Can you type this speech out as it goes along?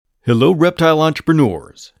Hello, reptile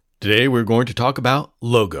entrepreneurs. Today we're going to talk about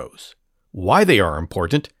logos, why they are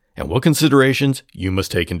important, and what considerations you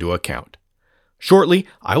must take into account. Shortly,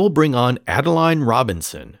 I will bring on Adeline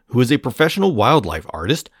Robinson, who is a professional wildlife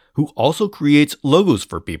artist who also creates logos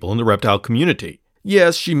for people in the reptile community.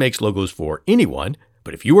 Yes, she makes logos for anyone,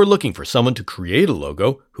 but if you are looking for someone to create a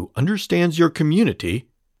logo who understands your community,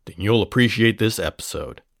 then you'll appreciate this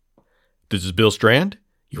episode. This is Bill Strand.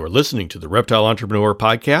 You are listening to the Reptile Entrepreneur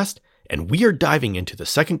Podcast, and we are diving into the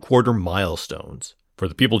second quarter milestones. For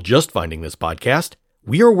the people just finding this podcast,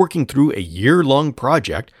 we are working through a year-long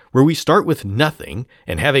project where we start with nothing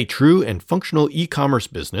and have a true and functional e-commerce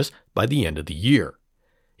business by the end of the year.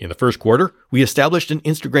 In the first quarter, we established an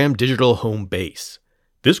Instagram digital home base.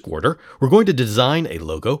 This quarter, we're going to design a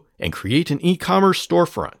logo and create an e-commerce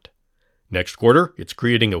storefront. Next quarter, it's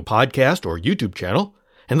creating a podcast or YouTube channel.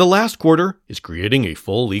 And the last quarter is creating a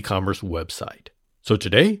full e-commerce website. So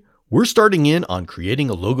today, we're starting in on creating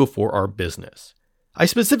a logo for our business. I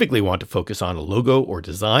specifically want to focus on a logo or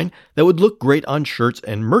design that would look great on shirts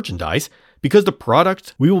and merchandise because the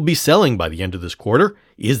product we will be selling by the end of this quarter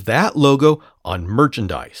is that logo on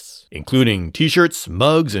merchandise, including t-shirts,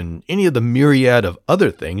 mugs, and any of the myriad of other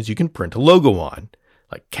things you can print a logo on,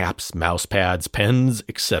 like caps, mouse pads, pens,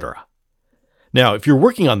 etc. Now, if you're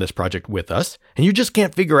working on this project with us and you just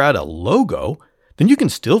can't figure out a logo, then you can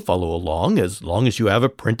still follow along as long as you have a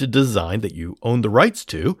printed design that you own the rights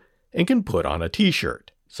to and can put on a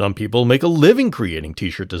t-shirt. Some people make a living creating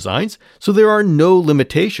t-shirt designs, so there are no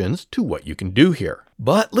limitations to what you can do here.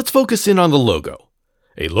 But let's focus in on the logo.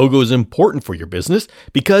 A logo is important for your business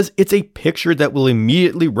because it's a picture that will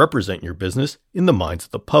immediately represent your business in the minds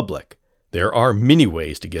of the public. There are many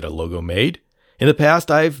ways to get a logo made. In the past,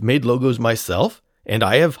 I've made logos myself, and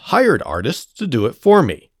I have hired artists to do it for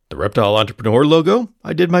me. The Reptile Entrepreneur logo,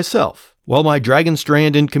 I did myself, while my Dragon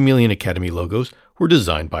Strand and Chameleon Academy logos were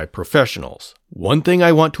designed by professionals. One thing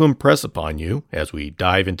I want to impress upon you as we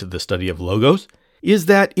dive into the study of logos is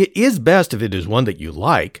that it is best if it is one that you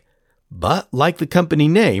like, but like the company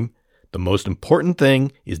name, the most important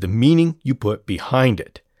thing is the meaning you put behind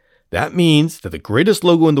it. That means that the greatest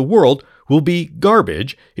logo in the world will be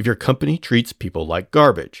garbage if your company treats people like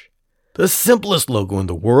garbage. The simplest logo in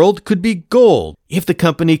the world could be gold if the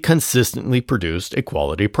company consistently produced a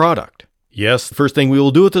quality product. Yes, the first thing we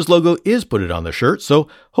will do with this logo is put it on the shirt, so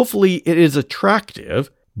hopefully it is attractive,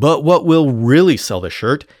 but what will really sell the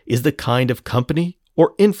shirt is the kind of company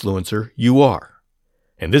or influencer you are.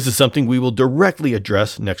 And this is something we will directly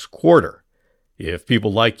address next quarter. If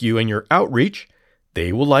people like you and your outreach,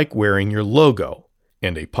 they will like wearing your logo.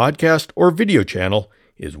 And a podcast or video channel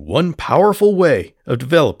is one powerful way of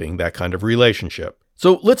developing that kind of relationship.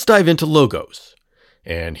 So let's dive into logos.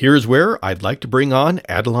 And here's where I'd like to bring on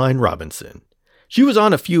Adeline Robinson. She was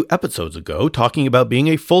on a few episodes ago talking about being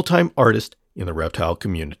a full-time artist in the reptile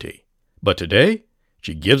community. But today,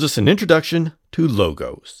 she gives us an introduction to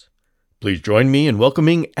logos. Please join me in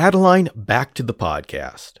welcoming Adeline back to the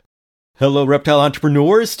podcast. Hello, reptile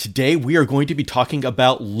entrepreneurs. Today we are going to be talking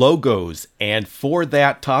about logos. And for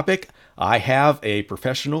that topic, I have a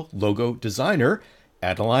professional logo designer,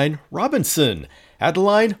 Adeline Robinson.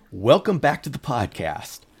 Adeline, welcome back to the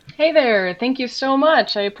podcast. Hey there. Thank you so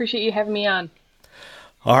much. I appreciate you having me on.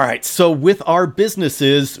 All right. So with our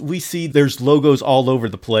businesses, we see there's logos all over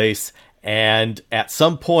the place. And at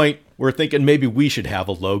some point, we're thinking maybe we should have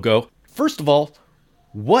a logo. First of all,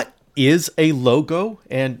 what is a logo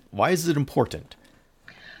and why is it important?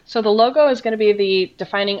 So the logo is going to be the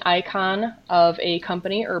defining icon of a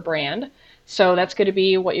company or brand. So that's going to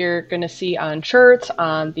be what you're going to see on shirts,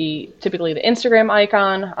 on typically the Instagram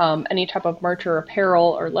icon, any type of merch or apparel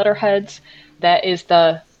or letterheads. That is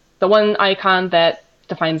the one icon that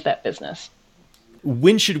defines that business.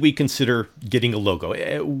 When should we consider getting a logo?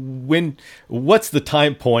 What's the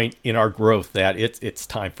time point in our growth that it's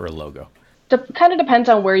time for a logo? Kind of depends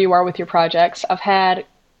on where you are with your projects. I've had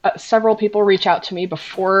several people reach out to me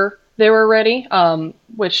before they were ready,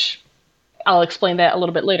 which I'll explain that a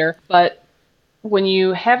little bit later. But when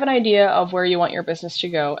you have an idea of where you want your business to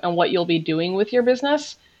go and what you'll be doing with your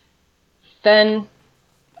business, then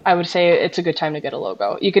I would say it's a good time to get a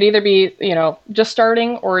logo. You could either be, just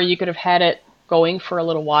starting, or you could have had it going for a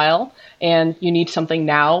little while and you need something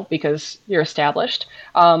now because you're established.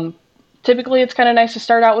 Typically, it's kind of nice to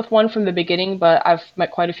start out with one from the beginning, but I've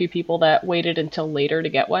met quite a few people that waited until later to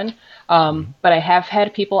get one. But I have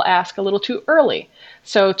had people ask a little too early.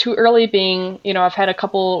 So too early being, I've had a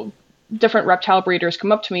couple different reptile breeders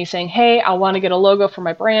come up to me saying, hey, I want to get a logo for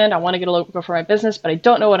my brand. I want to get a logo for my business, but I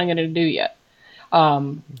don't know what I'm going to do yet.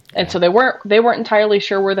 And so they weren't entirely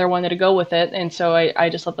sure where they wanted to go with it. And so I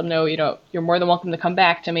just let them know, you're more than welcome to come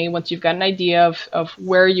back to me once you've got an idea of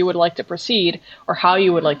where you would like to proceed or how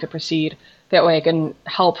you would like to proceed. That way I can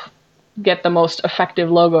help get the most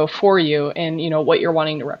effective logo for you and, what you're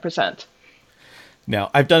wanting to represent.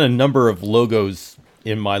 Now, I've done a number of logos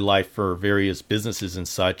in my life for various businesses and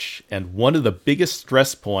such, and one of the biggest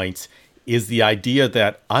stress points is the idea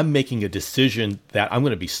that I'm making a decision that I'm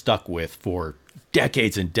going to be stuck with for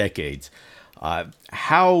decades and decades.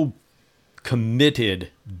 How committed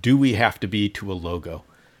do we have to be to a logo?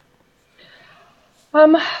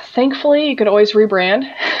 Thankfully, you could always rebrand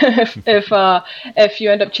if you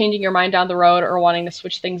end up changing your mind down the road or wanting to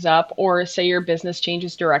switch things up, or say your business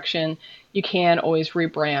changes direction, you can always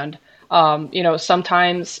rebrand.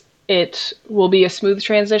 Sometimes it will be a smooth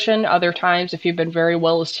transition. Other times, if you've been very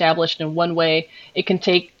well established in one way, it can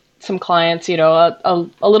take some clients, a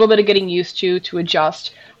little bit of getting used to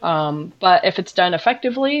adjust. But if it's done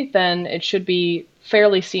effectively, then it should be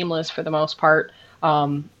fairly seamless for the most part.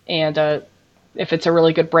 And if it's a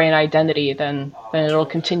really good brand identity, then it'll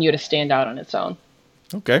continue to stand out on its own.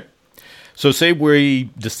 Okay. So say we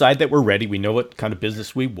decide that we're ready. We know what kind of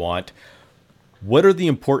business we want. What are the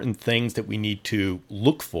important things that we need to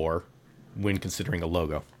look for when considering a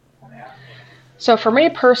logo? So for me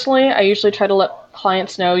personally, I usually try to let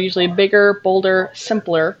clients know, usually bigger, bolder,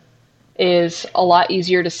 simpler is a lot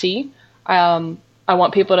easier to see. I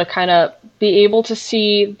want people to kind of be able to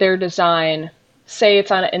see their design. Say it's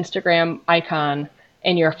on an Instagram icon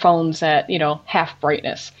and your phone's at, half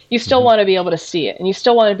brightness. You still want to be able to see it and you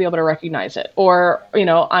still want to be able to recognize it. Or,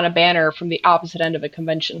 on a banner from the opposite end of a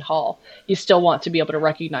convention hall, you still want to be able to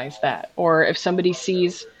recognize that. Or if somebody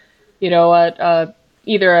sees,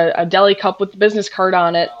 either a deli cup with the business card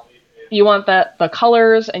on it, you want the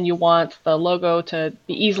colors and you want the logo to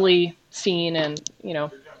be easily seen and,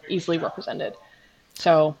 easily represented.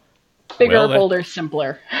 So bigger, bolder,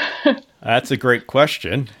 simpler. That's a great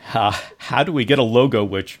question. How do we get a logo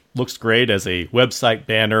which looks great as a website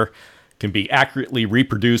banner, can be accurately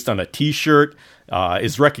reproduced on a t-shirt,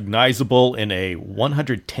 is recognizable in a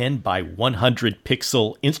 110 by 100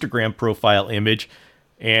 pixel Instagram profile image,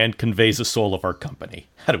 and conveys the soul of our company?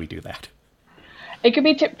 How do we do that? It could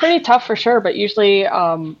be pretty tough for sure, but usually,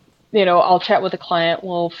 I'll chat with the client.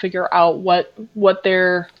 We'll figure out what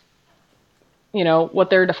their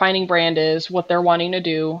defining brand is, what they're wanting to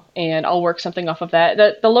do, and I'll work something off of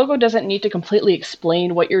that. The logo doesn't need to completely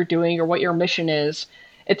explain what you're doing or what your mission is.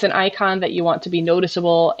 It's an icon that you want to be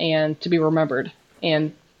noticeable and to be remembered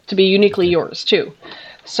and to be uniquely yours too.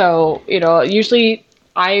 So, usually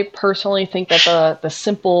I personally think that the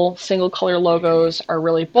simple single color logos are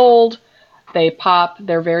really bold. They pop.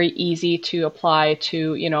 They're very easy to apply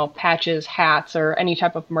to, patches, hats, or any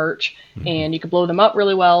type of merch. And you can blow them up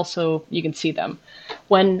really well so you can see them.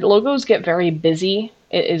 When logos get very busy,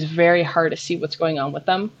 it is very hard to see what's going on with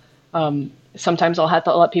them. Sometimes I'll have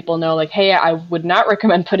to let people know, like, hey, I would not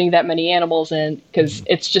recommend putting that many animals in because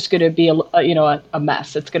it's just going to be a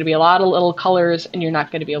mess. It's going to be a lot of little colors and you're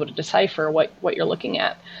not going to be able to decipher what you're looking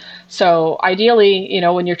at. So ideally,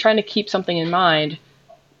 when you're trying to keep something in mind,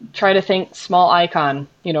 try to think small icon,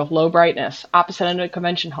 low brightness, opposite end of a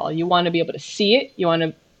convention hall. You want to be able to see it. You want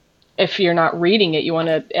to, if you're not reading it, you want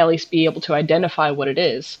to at least be able to identify what it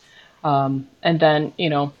is. And then,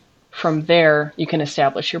 from there, you can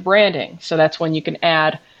establish your branding. So that's when you can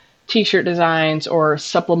add t-shirt designs or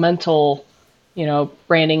supplemental,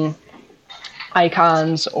 branding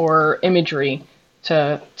icons or imagery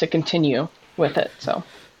to continue with it. So,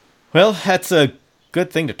 well, that's a good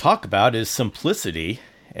thing to talk about is simplicity.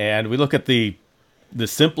 And we look at the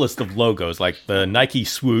simplest of logos, like the Nike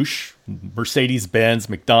swoosh, Mercedes-Benz,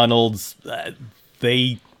 McDonald's.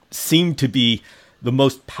 They seem to be the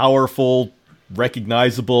most powerful,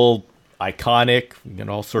 recognizable, iconic. We get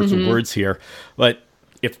all sorts of words here. But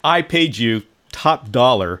if I paid you top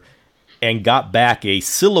dollar and got back a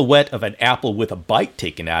silhouette of an apple with a bite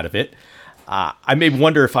taken out of it, I may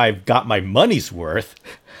wonder if I've got my money's worth.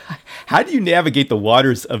 How do you navigate the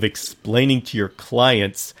waters of explaining to your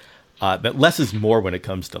clients that less is more when it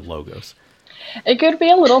comes to logos? It could be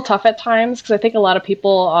a little tough at times because I think a lot of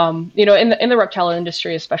people, in the reptile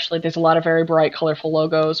industry especially, there's a lot of very bright, colorful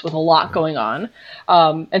logos with a lot going on.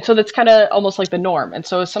 And so that's kind of almost like the norm. And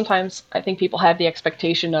so sometimes I think people have the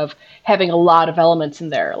expectation of having a lot of elements in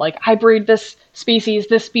there. Like, I breed this species,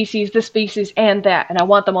 this species, this species, and that, and I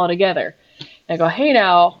want them all together. And I go, hey,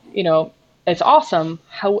 now, it's awesome.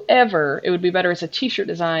 However, it would be better as a t-shirt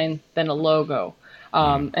design than a logo.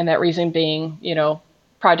 And that reason being,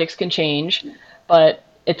 projects can change, but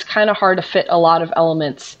it's kind of hard to fit a lot of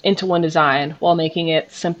elements into one design while making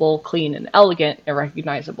it simple, clean, and elegant and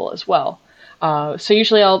recognizable as well. So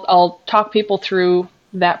usually I'll talk people through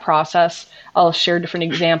that process. I'll share different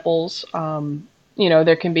examples.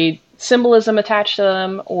 There can be symbolism attached to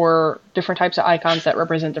them or different types of icons that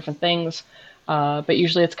represent different things. But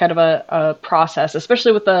usually it's kind of a process,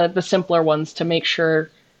 especially with the simpler ones, to make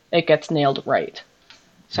sure it gets nailed right.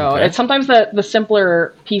 So it's sometimes the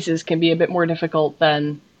simpler pieces can be a bit more difficult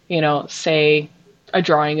than, say, a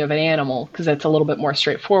drawing of an animal, because it's a little bit more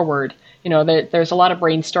straightforward. There's a lot of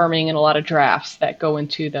brainstorming and a lot of drafts that go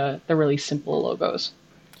into the really simple logos.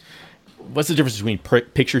 What's the difference between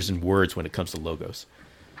pictures and words when it comes to logos?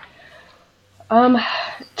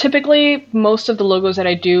 Typically, most of the logos that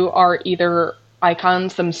I do are either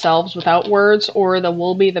icons themselves without words, or there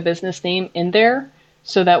will be the business name in there.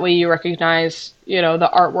 So that way you recognize, the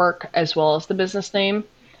artwork as well as the business name.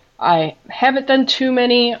 I haven't done too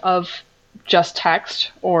many of just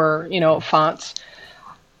text or, fonts.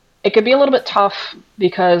 It could be a little bit tough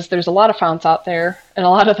because there's a lot of fonts out there and a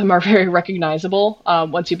lot of them are very recognizable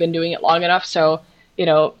once you've been doing it long enough. So,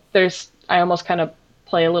 I almost kind of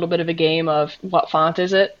play a little bit of a game of what font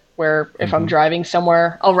is it? Where if I'm driving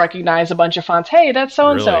somewhere, I'll recognize a bunch of fonts. Hey, that's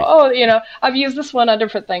so-and-so. Really? Oh, I've used this one on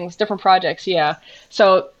different things, different projects. Yeah.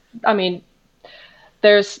 So,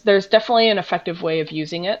 there's definitely an effective way of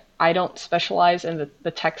using it. I don't specialize in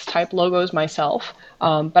the text type logos myself,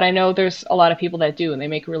 but I know there's a lot of people that do, and they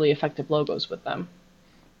make really effective logos with them.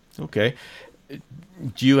 Okay.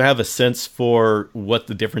 Do you have a sense for what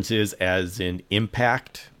the difference is as in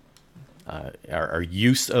impact, or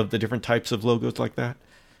use of the different types of logos like that?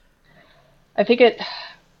 I think it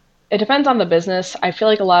depends on the business. I feel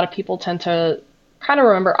like a lot of people tend to kind of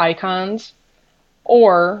remember icons,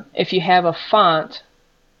 or if you have a font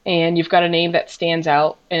and you've got a name that stands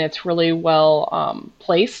out and it's really well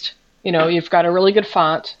placed, you've got a really good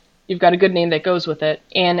font, you've got a good name that goes with it,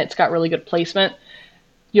 and it's got really good placement,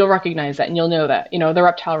 you'll recognize that and you'll know that. The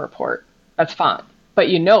Reptile Report, that's font, but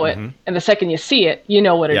it, and the second you see it, you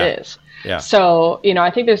know what it is. Yeah. So,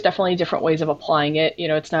 I think there's definitely different ways of applying it.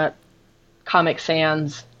 It's not Comic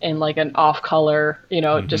Sans in like an off color,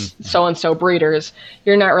 just so-and-so breeders.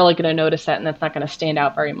 You're not really going to notice that, and that's not going to stand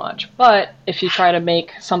out very much. But if you try to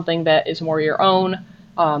make something that is more your own,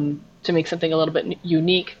 to make something a little bit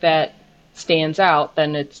unique that stands out,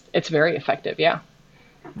 then it's very effective. Yeah.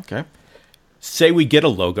 Okay. Say we get a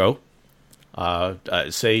logo.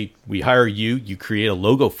 Say we hire you, you create a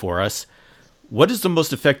logo for us. What is the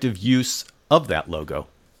most effective use of that logo?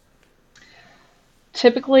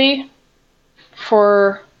 Typically,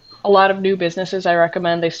 for a lot of new businesses, I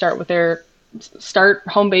recommend they start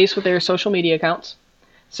home base with their social media accounts.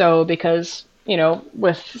 So because,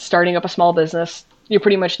 with starting up a small business, you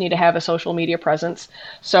pretty much need to have a social media presence.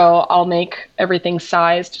 So I'll make everything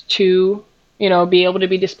sized to, be able to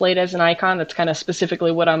be displayed as an icon. That's kind of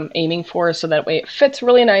specifically what I'm aiming for, so that way it fits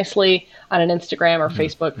really nicely on an Instagram or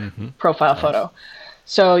Facebook profile photo.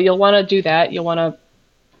 So you'll want to do that. You'll want to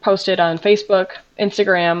post it on Facebook,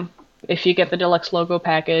 Instagram. If you get the deluxe logo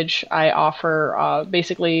package, I offer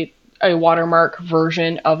basically a watermark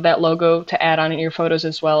version of that logo to add on in your photos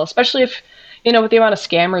as well, especially if, with the amount of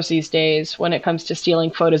scammers these days when it comes to stealing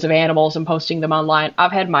photos of animals and posting them online.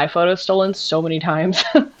 I've had my photos stolen so many times.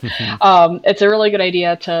 It's a really good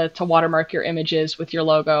idea to watermark your images with your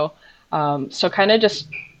logo. So kind of just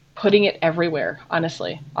putting it everywhere,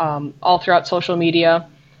 honestly, all throughout social media.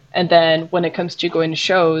 And then when it comes to going to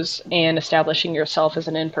shows and establishing yourself as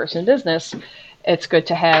an in-person business, it's good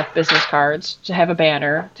to have business cards, to have a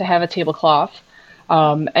banner, to have a tablecloth,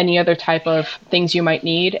 any other type of things you might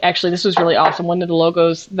need. Actually, this was really awesome. One of the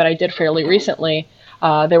logos that I did fairly recently,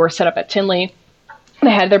 they were set up at Tinley.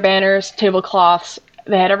 They had their banners, tablecloths,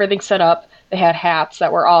 they had everything set up. They had hats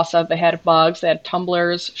that were awesome. They had mugs, they had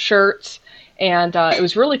tumblers, shirts. And it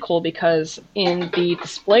was really cool because in the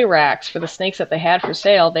display racks for the snakes that they had for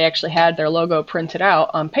sale, they actually had their logo printed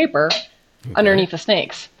out on paper underneath the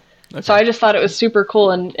snakes. Okay. So I just thought it was super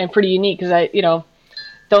cool and pretty unique because I,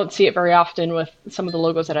 don't see it very often with some of the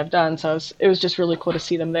logos that I've done. So it was just really cool to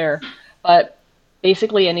see them there. But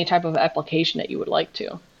basically any type of application that you would like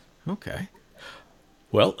to. Okay.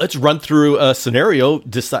 Well, let's run through a scenario.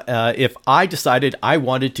 If I decided I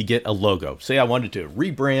wanted to get a logo, say I wanted to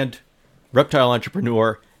rebrand Reptile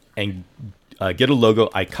Entrepreneur and get a logo,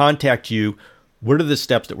 I contact you. What are the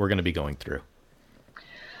steps that we're going to be going through?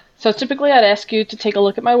 So typically I'd ask you to take a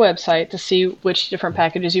look at my website to see which different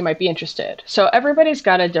packages you might be interested. So everybody's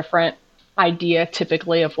got a different idea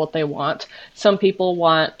typically of what they want. Some people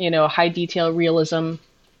want, high detail realism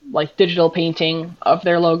like digital painting of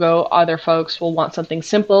their logo. Other folks will want something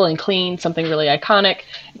simple and clean, something really iconic.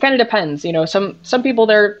 It kind of depends. Some people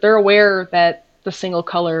they're aware that the single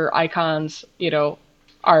color icons,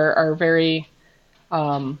 are very,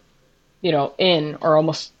 in or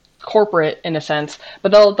almost corporate in a sense,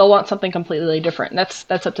 but they'll want something completely different. And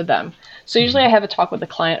that's up to them. So usually I have a talk with the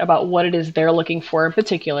client about what it is they're looking for in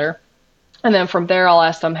particular. And then from there, I'll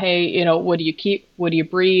ask them, hey, what do you keep? What do you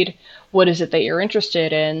breed? What is it that you're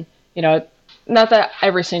interested in? Not that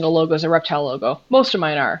every single logo is a reptile logo. Most of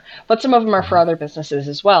mine are, but some of them are for other businesses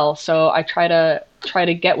as well. So I try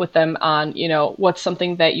to get with them on, what's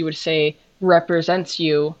something that you would say represents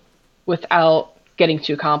you without getting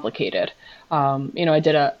too complicated. I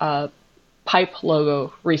did a pipe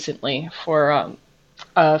logo recently for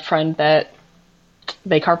a friend that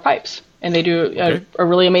they carve pipes, and they do a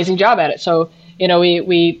really amazing job at it. So,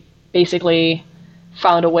 we basically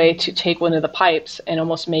found a way to take one of the pipes and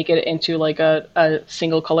almost make it into like a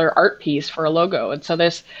single color art piece for a logo. And so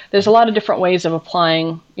there's a lot of different ways of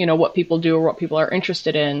applying, what people do or what people are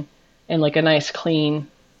interested in like a nice clean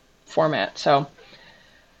format. So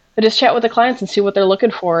I just chat with the clients and see what they're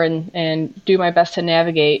looking for and do my best to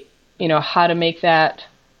navigate, how to make that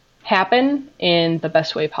happen in the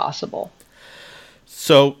best way possible.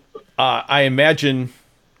 So I imagine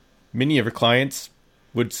many of your clients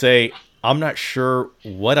would say, I'm not sure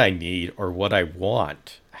what I need or what I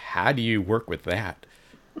want. How do you work with that?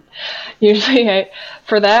 Usually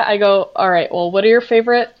for that, I go, all right, well, what are your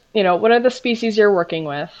favorite, what are the species you're working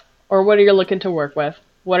with? Or what are you looking to work with?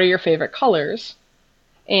 What are your favorite colors?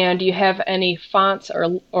 And do you have any fonts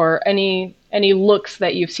or any looks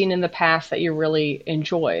that you've seen in the past that you really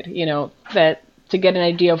enjoyed, that to get an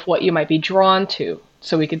idea of what you might be drawn to,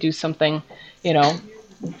 so we could do something,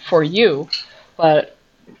 for you, but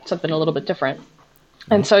something a little bit different.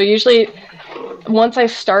 And so usually once I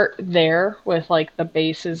start there with like the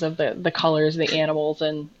bases of the colors, the animals,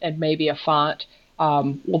 and maybe a font,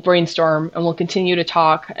 we'll brainstorm and we'll continue to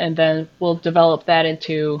talk, and then we'll develop that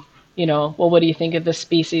into, well, what do you think of this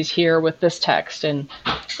species here with this text? And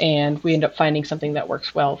we end up finding something that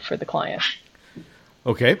works well for the client.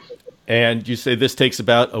 Okay. And you say this takes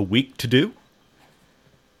about a week to do?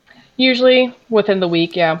 Usually within the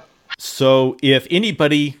week, yeah. So if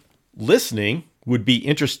anybody listening would be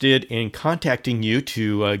interested in contacting you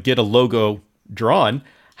to get a logo drawn,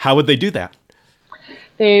 how would they do that?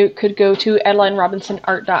 They could go to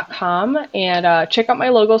AdelineRobinsonArt.com and check out my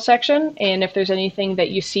logo section. And if there's anything that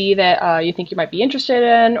you see that you think you might be interested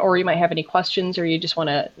in, or you might have any questions, or you just want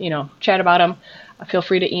to, chat about them, feel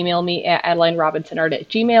free to email me at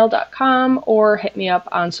AdelineRobinsonArt@gmail.com or hit me up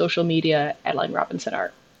on social media, AdelineRobinsonArt.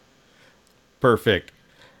 Perfect.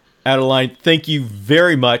 Adeline, thank you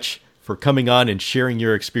very much for coming on and sharing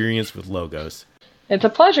your experience with logos. It's a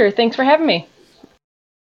pleasure. Thanks for having me.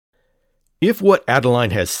 If what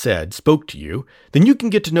Adeline has said spoke to you, then you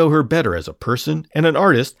can get to know her better as a person and an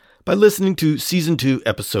artist by listening to Season 2,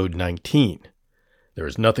 Episode 19. There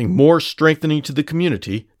is nothing more strengthening to the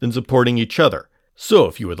community than supporting each other. So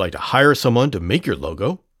if you would like to hire someone to make your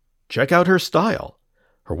logo, check out her style.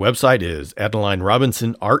 Her website is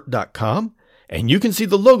AdelineRobinsonArt.com, and you can see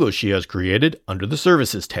the logos she has created under the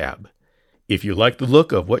Services tab. If you like the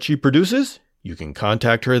look of what she produces, you can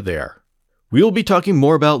contact her there. We will be talking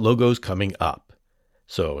more about logos coming up.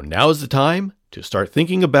 So now is the time to start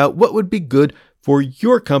thinking about what would be good for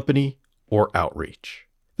your company or outreach.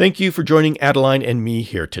 Thank you for joining Adeline and me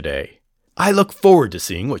here today. I look forward to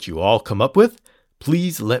seeing what you all come up with.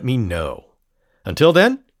 Please let me know. Until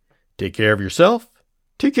then, take care of yourself,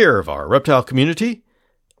 take care of our reptile community,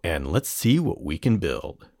 and let's see what we can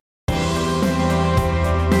build.